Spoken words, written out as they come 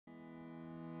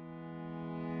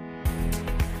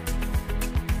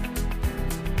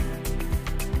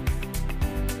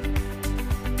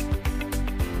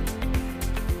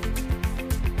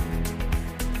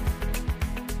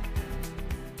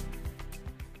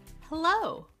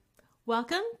Hello.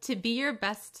 Welcome to Be Your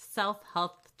Best Self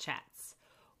Health Chats,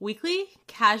 weekly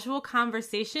casual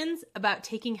conversations about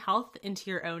taking health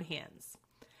into your own hands.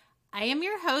 I am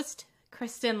your host,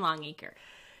 Kristen Longacre.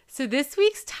 So this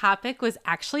week's topic was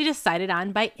actually decided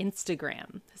on by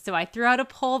Instagram. So I threw out a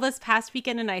poll this past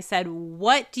weekend and I said,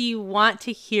 what do you want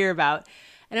to hear about?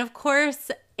 And of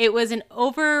course, it was an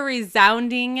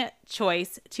over-resounding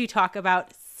choice to talk about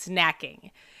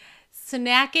snacking.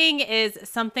 Snacking is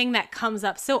something that comes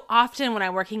up so often when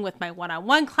I'm working with my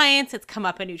one-on-one clients. It's come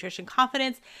up in Nutrition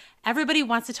Confidence. Everybody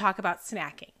wants to talk about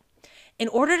snacking. In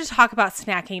order to talk about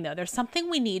snacking, though, there's something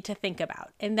we need to think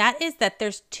about, and that is that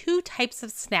there's two types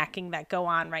of snacking that go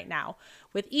on right now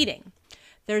with eating.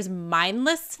 There's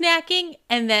mindless snacking,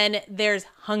 and then there's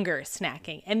hunger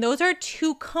snacking, and those are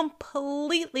two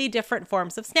completely different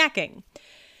forms of snacking.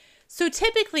 So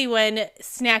typically when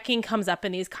snacking comes up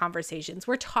in these conversations,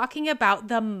 we're talking about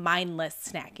the mindless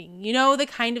snacking. You know, the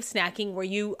kind of snacking where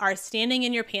you are standing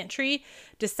in your pantry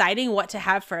deciding what to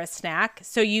have for a snack,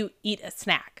 so you eat a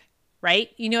snack,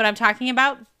 right? You know what I'm talking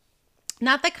about?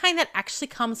 Not the kind that actually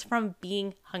comes from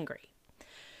being hungry.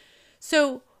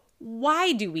 So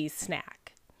why do we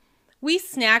snack? We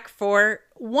snack for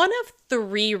one of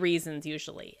three reasons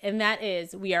usually, and that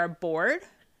is we are bored,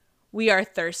 we are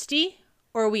thirsty,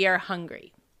 or we are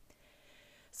hungry.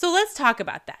 So let's talk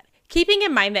about that. Keeping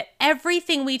in mind that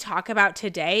everything we talk about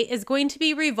today is going to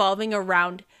be revolving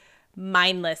around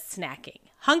mindless snacking.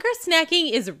 Hunger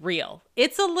snacking is real.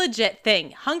 It's a legit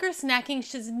thing. Hunger snacking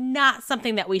is not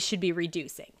something that we should be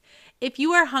reducing. If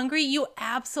you are hungry, you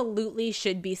absolutely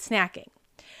should be snacking.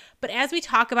 But as we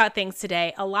talk about things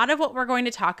today, a lot of what we're going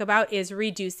to talk about is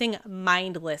reducing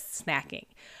mindless snacking.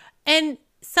 And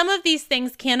some of these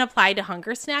things can apply to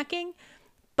hunger snacking,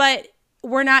 but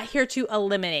we're not here to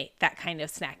eliminate that kind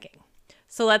of snacking.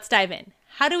 So let's dive in.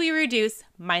 How do we reduce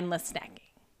mindless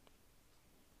snacking?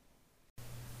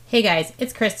 Hey guys,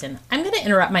 it's Kristen. I'm going to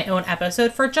interrupt my own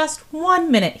episode for just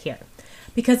 1 minute here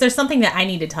because there's something that I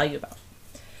need to tell you about.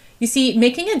 You see,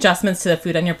 making adjustments to the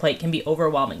food on your plate can be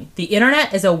overwhelming. The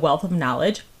internet is a wealth of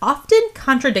knowledge, often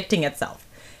contradicting itself.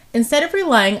 Instead of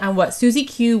relying on what Susie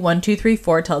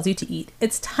Q1234 tells you to eat,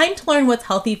 it's time to learn what's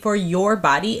healthy for your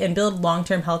body and build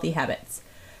long-term healthy habits.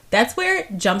 That's where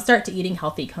Jumpstart to Eating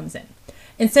Healthy comes in.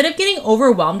 Instead of getting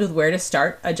overwhelmed with where to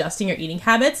start adjusting your eating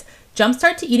habits,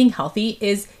 Jumpstart to Eating Healthy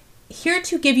is here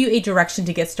to give you a direction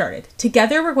to get started.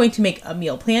 Together, we're going to make a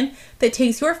meal plan that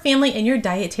takes your family and your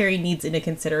dietary needs into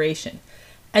consideration.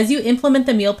 As you implement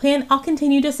the meal plan, I'll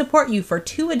continue to support you for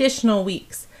 2 additional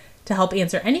weeks to help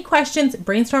answer any questions,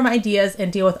 brainstorm ideas,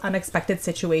 and deal with unexpected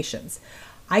situations.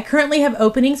 I currently have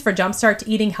openings for Jumpstart to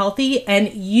Eating Healthy,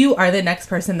 and you are the next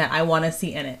person that I want to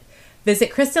see in it. Visit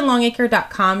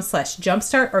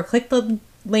KristenLongacre.com/jumpstart or click the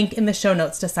link in the show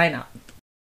notes to sign up.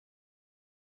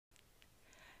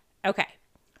 Okay,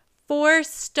 for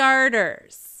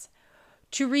starters,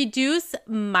 to reduce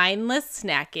mindless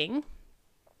snacking,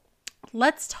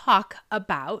 let's talk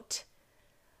about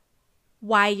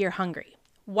why you're hungry.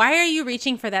 Why are you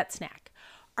reaching for that snack?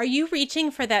 Are you reaching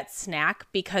for that snack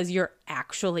because you're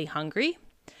actually hungry?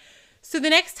 So the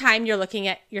next time you're looking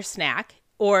at your snack,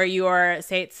 or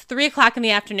say it's 3 o'clock in the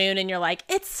afternoon and you're like,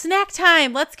 it's snack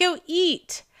time, let's go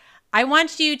eat. I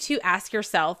want you to ask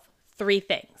yourself 3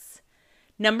 things.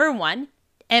 Number 1,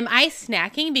 am I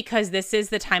snacking because this is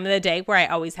the time of the day where I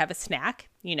always have a snack?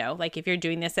 You know, like if you're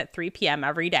doing this at 3 p.m.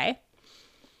 every day.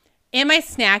 Am I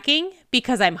snacking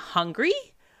because I'm hungry?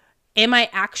 Am I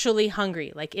actually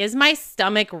hungry? Like, is my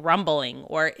stomach rumbling?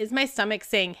 Or is my stomach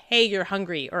saying, hey, you're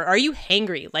hungry? Or are you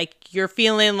hangry? Like, you're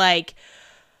feeling like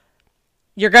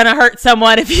you're going to hurt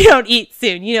someone if you don't eat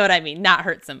soon. You know what I mean? Not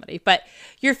hurt somebody. But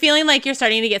you're feeling like you're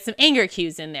starting to get some anger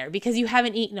cues in there because you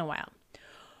haven't eaten in a while.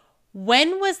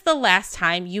 When was the last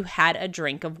time you had a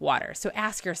drink of water? So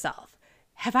ask yourself,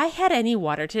 have I had any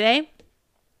water today?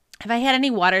 Have I had any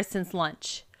water since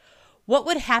lunch? What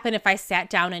would happen if I sat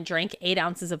down and drank 8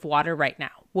 ounces of water right now?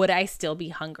 Would I still be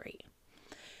hungry?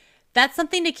 That's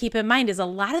something to keep in mind is a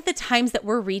lot of the times that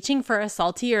we're reaching for a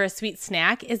salty or a sweet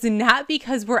snack is not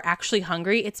because we're actually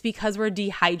hungry. It's because we're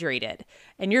dehydrated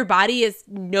and your body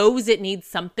knows it needs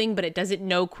something, but it doesn't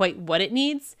know quite what it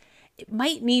needs. It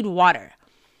might need water.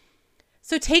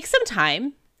 So take some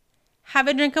time, have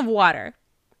a drink of water,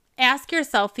 ask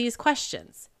yourself these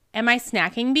questions. Am I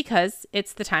snacking because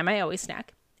it's the time I always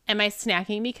snack? Am I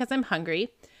snacking because I'm hungry?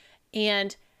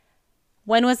 And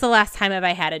when was the last time have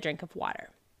I had a drink of water?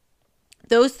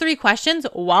 Those 3 questions,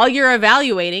 while you're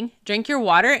evaluating, drink your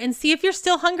water and see if you're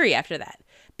still hungry after that,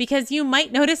 because you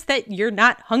might notice that you're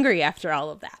not hungry after all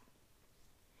of that.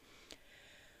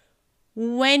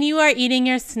 When you are eating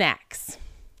your snacks,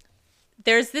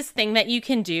 there's this thing that you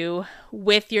can do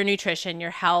with your nutrition,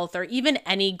 your health, or even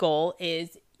any goal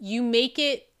is you make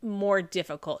it more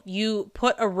difficult. You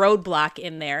put a roadblock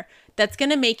in there that's going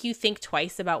to make you think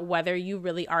twice about whether you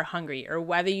really are hungry or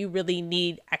whether you really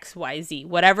need XYZ,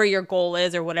 whatever your goal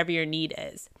is or whatever your need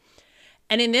is.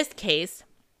 And in this case,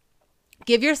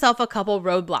 give yourself a couple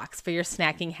roadblocks for your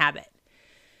snacking habit.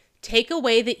 Take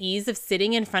away the ease of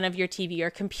sitting in front of your TV or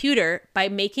computer by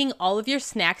making all of your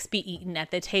snacks be eaten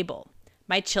at the table.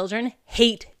 My children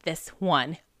hate this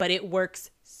one, but it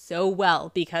works so well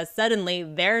because suddenly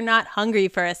they're not hungry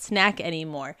for a snack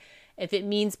anymore if it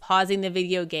means pausing the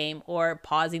video game or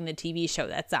pausing the TV show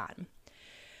that's on.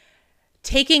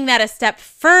 Taking that a step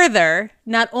further,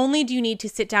 not only do you need to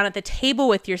sit down at the table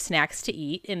with your snacks to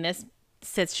eat in this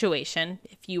situation,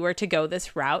 if you were to go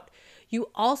this route, you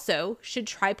also should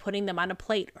try putting them on a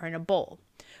plate or in a bowl.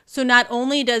 So not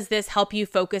only does this help you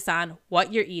focus on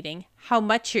what you're eating, how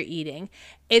much you're eating,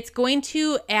 it's going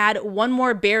to add one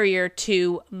more barrier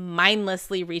to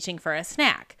mindlessly reaching for a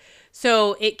snack.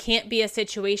 So it can't be a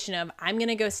situation of I'm going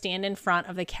to go stand in front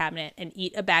of the cabinet and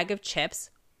eat a bag of chips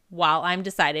while I'm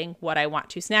deciding what I want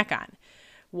to snack on.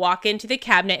 Walk into the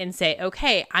cabinet and say,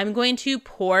 okay, I'm going to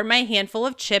pour my handful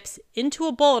of chips into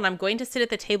a bowl and I'm going to sit at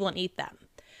the table and eat them.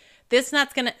 This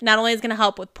not only is going to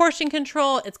help with portion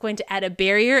control, it's going to add a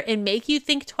barrier and make you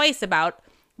think twice about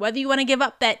whether you want to give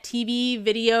up that TV,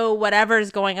 video, whatever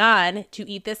is going on to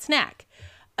eat this snack.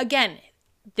 Again,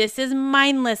 this is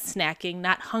mindless snacking,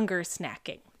 not hunger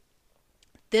snacking.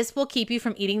 This will keep you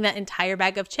from eating that entire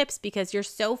bag of chips because you're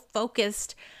so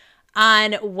focused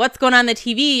on what's going on the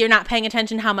TV, you're not paying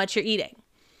attention how much you're eating.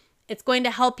 It's going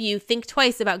to help you think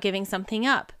twice about giving something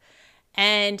up.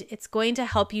 And it's going to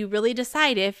help you really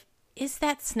decide is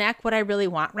that snack what I really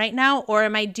want right now? Or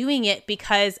am I doing it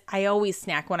because I always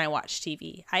snack when I watch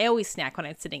TV? I always snack when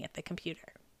I'm sitting at the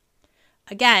computer.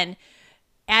 Again,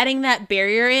 adding that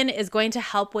barrier in is going to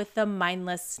help with the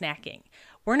mindless snacking.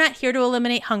 We're not here to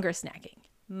eliminate hunger snacking.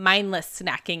 Mindless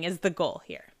snacking is the goal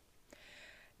here.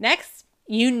 Next,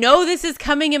 you know this is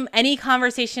coming in any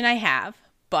conversation I have,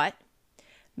 but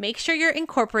make sure you're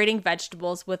incorporating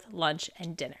vegetables with lunch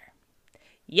and dinner.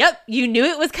 Yep, you knew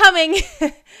it was coming.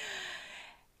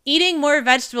 Eating more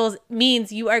vegetables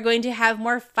means you are going to have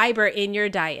more fiber in your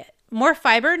diet. More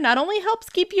fiber not only helps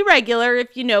keep you regular,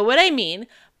 if you know what I mean,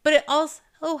 but it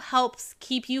also helps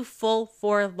keep you full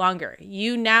for longer.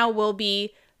 You now will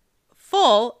be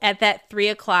full at that 3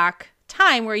 o'clock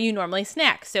time where you normally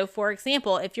snack. So for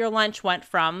example, if your lunch went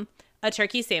from a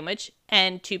turkey sandwich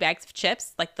and 2 bags of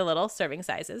chips, like the little serving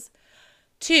sizes,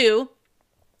 to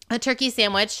a turkey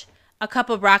sandwich, a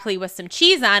cup of broccoli with some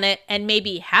cheese on it, and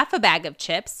maybe half a bag of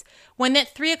chips, when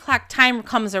that 3 o'clock time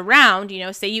comes around,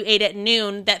 say you ate at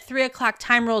noon, that 3 o'clock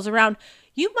time rolls around,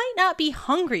 you might not be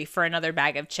hungry for another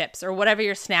bag of chips or whatever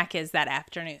your snack is that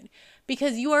afternoon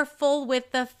because you are full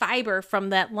with the fiber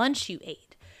from that lunch you ate.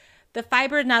 The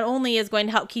fiber not only is going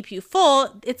to help keep you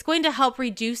full, it's going to help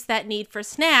reduce that need for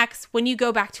snacks when you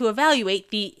go back to evaluate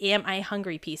the am I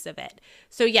hungry piece of it.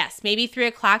 So yes, maybe 3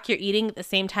 o'clock you're eating at the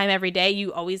same time every day,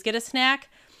 you always get a snack.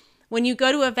 When you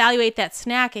go to evaluate that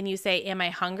snack and you say, am I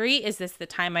hungry? Is this the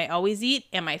time I always eat?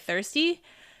 Am I thirsty?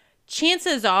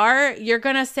 Chances are you're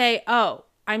going to say, oh,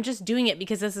 I'm just doing it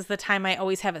because this is the time I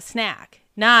always have a snack.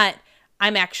 Not,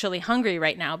 I'm actually hungry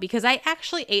right now because I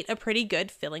actually ate a pretty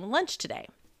good filling lunch today.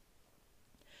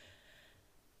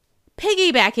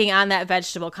 Piggybacking on that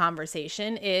vegetable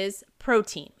conversation is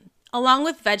protein. Along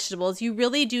with vegetables, you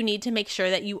really do need to make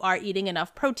sure that you are eating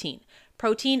enough protein.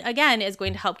 Protein, again, is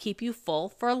going to help keep you full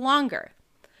for longer.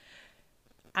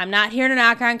 I'm not here to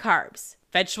knock on carbs.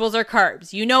 Vegetables are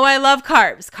carbs. You know I love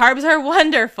carbs. Carbs are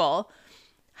wonderful.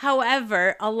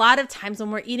 However, a lot of times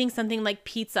when we're eating something like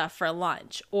pizza for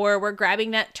lunch or we're grabbing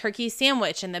that turkey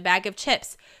sandwich and the bag of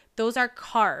chips, those are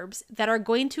carbs that are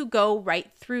going to go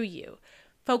right through you.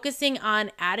 Focusing on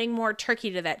adding more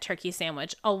turkey to that turkey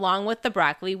sandwich along with the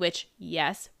broccoli, which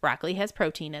yes, broccoli has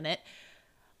protein in it,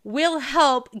 will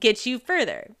help get you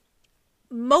further.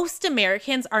 Most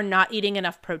Americans are not eating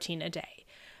enough protein a day.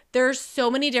 There are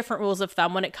so many different rules of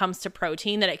thumb when it comes to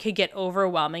protein that it could get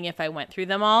overwhelming if I went through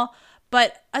them all.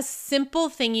 But a simple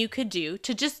thing you could do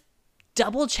to just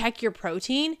double check your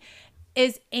protein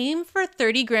is aim for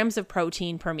 30 grams of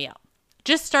protein per meal.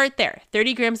 Just start there,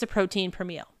 30 grams of protein per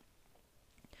meal.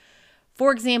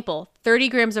 For example, 30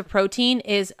 grams of protein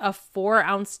is a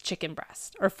 4-ounce chicken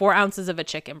breast or 4 ounces of a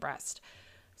chicken breast.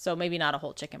 So maybe not a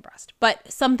whole chicken breast,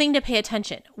 but something to pay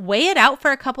attention. Weigh it out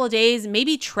for a couple of days,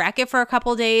 maybe track it for a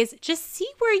couple of days. Just see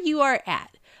where you are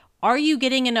at. Are you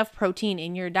getting enough protein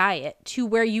in your diet to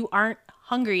where you aren't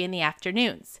hungry in the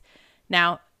afternoons?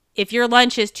 Now, if your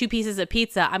lunch is 2 pieces of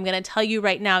pizza, I'm going to tell you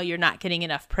right now you're not getting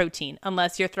enough protein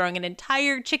unless you're throwing an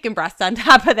entire chicken breast on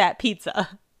top of that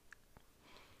pizza.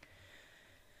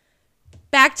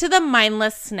 Back to the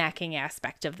mindless snacking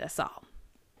aspect of this all.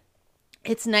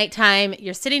 It's nighttime.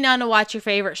 You're sitting down to watch your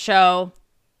favorite show.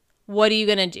 What are you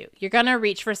going to do? You're going to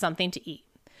reach for something to eat.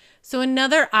 So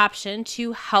another option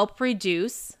to help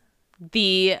reduce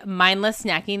the mindless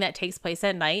snacking that takes place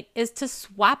at night is to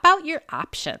swap out your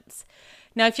options.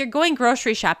 Now, if you're going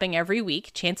grocery shopping every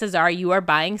week, chances are you are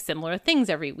buying similar things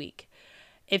every week.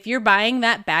 If you're buying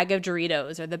that bag of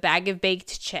Doritos or the bag of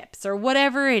baked chips or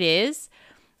whatever it is,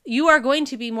 you are going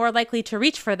to be more likely to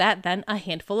reach for that than a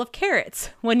handful of carrots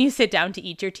when you sit down to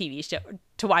eat your TV show,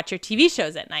 to watch your TV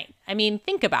shows at night. I mean,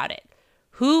 think about it.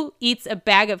 Who eats a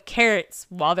bag of carrots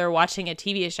while they're watching a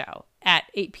TV show at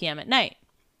 8 p.m. at night?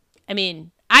 I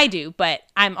mean, I do, but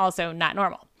I'm also not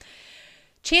normal.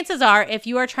 Chances are, if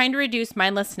you are trying to reduce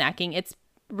mindless snacking, it's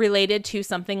related to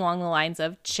something along the lines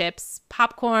of chips,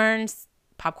 popcorn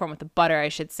with the butter, I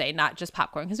should say, not just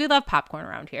popcorn, because we love popcorn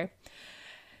around here.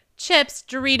 Chips,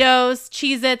 Doritos,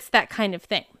 Cheez-Its, that kind of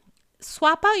thing.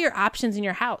 Swap out your options in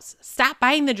your house. Stop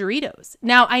buying the Doritos.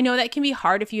 Now, I know that can be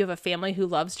hard if you have a family who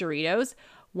loves Doritos.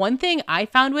 One thing I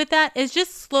found with that is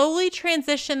just slowly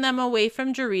transition them away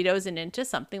from Doritos and into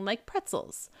something like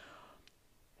pretzels.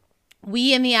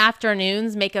 We, in the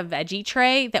afternoons, make a veggie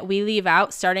tray that we leave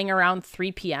out starting around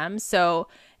 3 p.m. So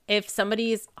if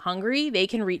somebody's hungry, they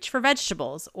can reach for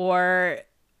vegetables, or,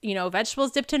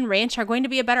 vegetables dipped in ranch are going to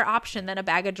be a better option than a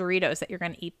bag of Doritos that you're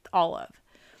going to eat all of.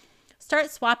 Start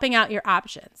swapping out your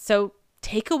options. So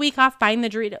take a week off buying the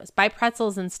Doritos, buy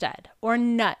pretzels instead, or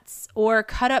nuts, or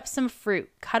cut up some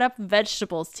fruit, cut up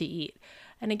vegetables to eat.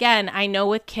 And again, I know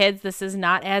with kids, this is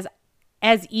not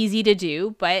as easy to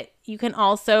do, but you can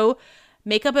also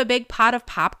make up a big pot of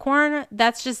popcorn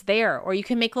that's just there, or you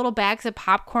can make little bags of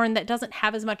popcorn that doesn't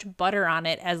have as much butter on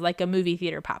it as like a movie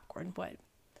theater popcorn would.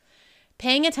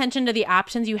 Paying attention to the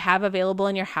options you have available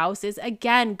in your house is,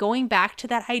 again, going back to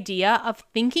that idea of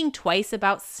thinking twice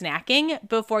about snacking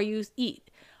before you eat.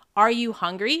 Are you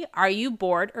hungry? Are you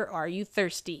bored? Or are you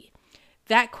thirsty?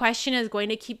 That question is going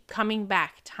to keep coming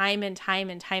back time and time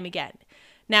and time again.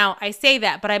 Now, I say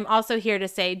that, but I'm also here to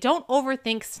say, don't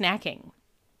overthink snacking.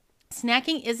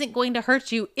 Snacking isn't going to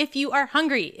hurt you if you are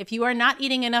hungry. If you are not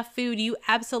eating enough food, you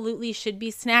absolutely should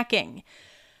be snacking.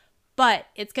 But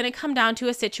it's going to come down to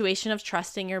a situation of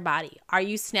trusting your body. Are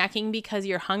you snacking because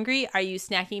you're hungry? Are you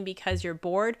snacking because you're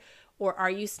bored? Or are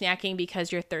you snacking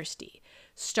because you're thirsty?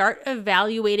 Start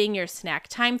evaluating your snack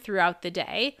time throughout the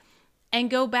day and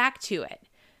go back to it.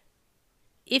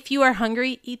 If you are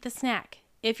hungry, eat the snack.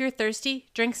 If you're thirsty,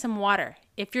 drink some water.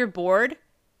 If you're bored,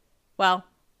 well,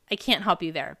 I can't help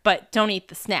you there, but don't eat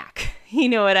the snack. You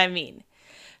know what I mean?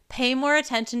 Pay more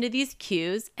attention to these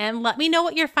cues and let me know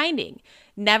what you're finding.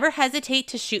 Never hesitate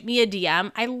to shoot me a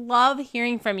DM. I love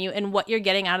hearing from you and what you're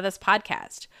getting out of this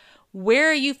podcast. Where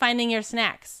are you finding your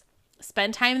snacks?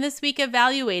 Spend time this week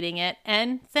evaluating it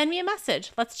and send me a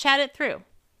message. Let's chat it through.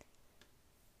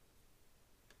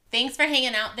 Thanks for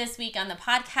hanging out this week on the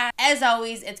podcast. As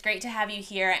always, it's great to have you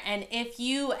here. And if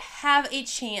you have a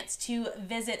chance to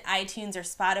visit iTunes or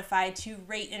Spotify to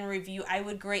rate and review, I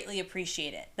would greatly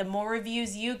appreciate it. The more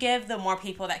reviews you give, the more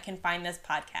people that can find this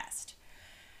podcast.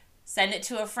 Send it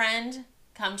to a friend.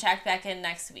 Come check back in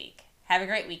next week. Have a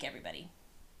great week, everybody.